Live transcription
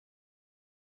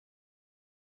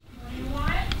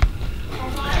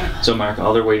So Mark,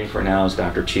 all they're waiting for now is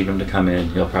Dr. Cheatham to come in.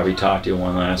 He'll probably talk to you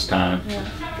one last time.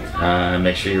 Yeah.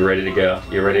 Make sure you're ready to go.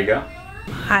 You ready to go?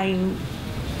 I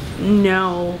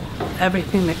know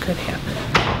everything that could happen.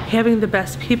 Having the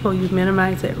best people, you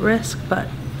minimize that risk, but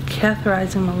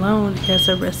catheterizing him alone has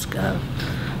a risk of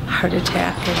heart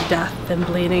attack and death and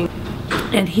bleeding.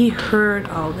 And he heard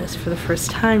all this for the first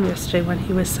time yesterday when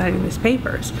he was signing his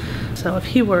papers. So if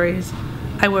he worries,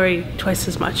 I worry twice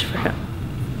as much for him.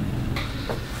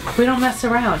 We don't mess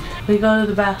around. We go to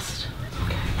the best.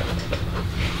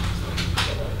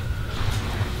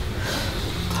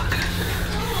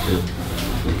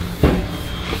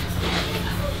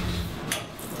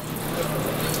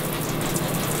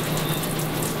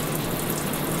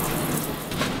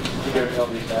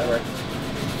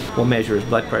 We'll measure his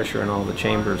blood pressure in all the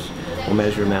chambers. We'll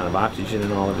measure the amount of oxygen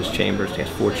in all of his chambers. He has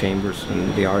 4 chambers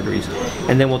in the arteries.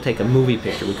 And then we'll take a movie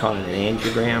picture. We call it an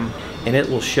angiogram. And it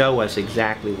will show us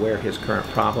exactly where his current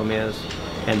problem is.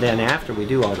 And then after we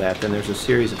do all that, then there's a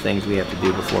series of things we have to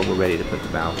do before we're ready to put the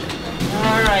valve in.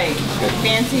 All right,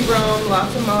 fancy room,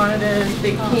 lots of monitors,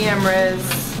 big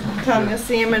cameras. Come to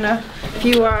see him in a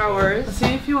few hours. We'll see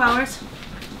you in a few hours.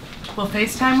 We'll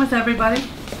FaceTime with everybody.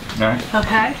 All right.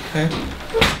 Okay? Okay.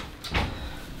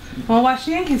 We'll watch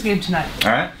the Yankees game tonight.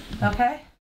 All right. Okay?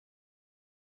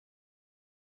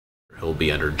 He'll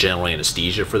be under general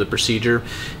anesthesia for the procedure,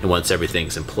 and once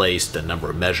everything's in place, a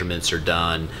number of measurements are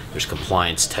done. There's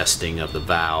compliance testing of the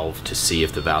valve to see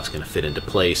if the valve's going to fit into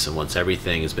place, and once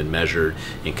everything has been measured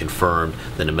and confirmed,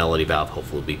 then the melody valve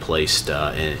hopefully will be placed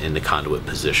in the conduit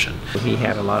position. He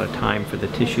had a lot of time for the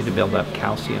tissue to build up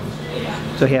calcium.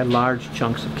 So he had large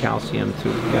chunks of calcium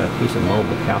through, got a piece of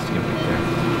mobile calcium right there.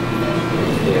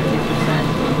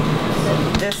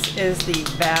 This is the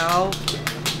valve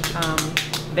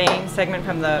vein segment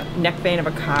from the neck vein of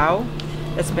a cow.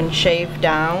 It's been shaved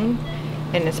down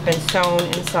and it's been sewn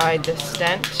inside the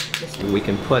stent. We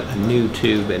can put a new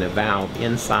tube and a valve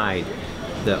inside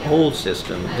the old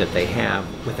system that they have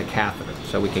with a catheter.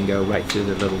 So we can go right through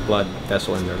the little blood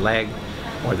vessel in their leg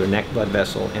or their neck blood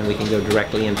vessel, and we can go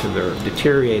directly into their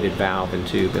deteriorated valve and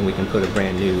tube, and we can put a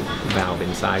brand new valve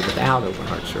inside without open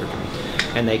heart surgery.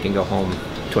 And they can go home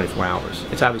 24 hours.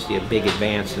 It's obviously a big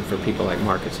advance, and for people like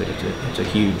Mark, it's a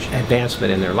huge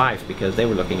advancement in their life because they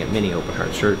were looking at many open heart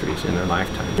surgeries in their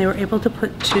lifetime. They were able to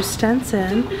put 2 stents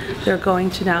in. They're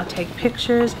going to now take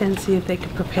pictures and see if they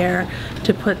can prepare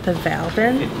to put the valve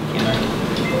in.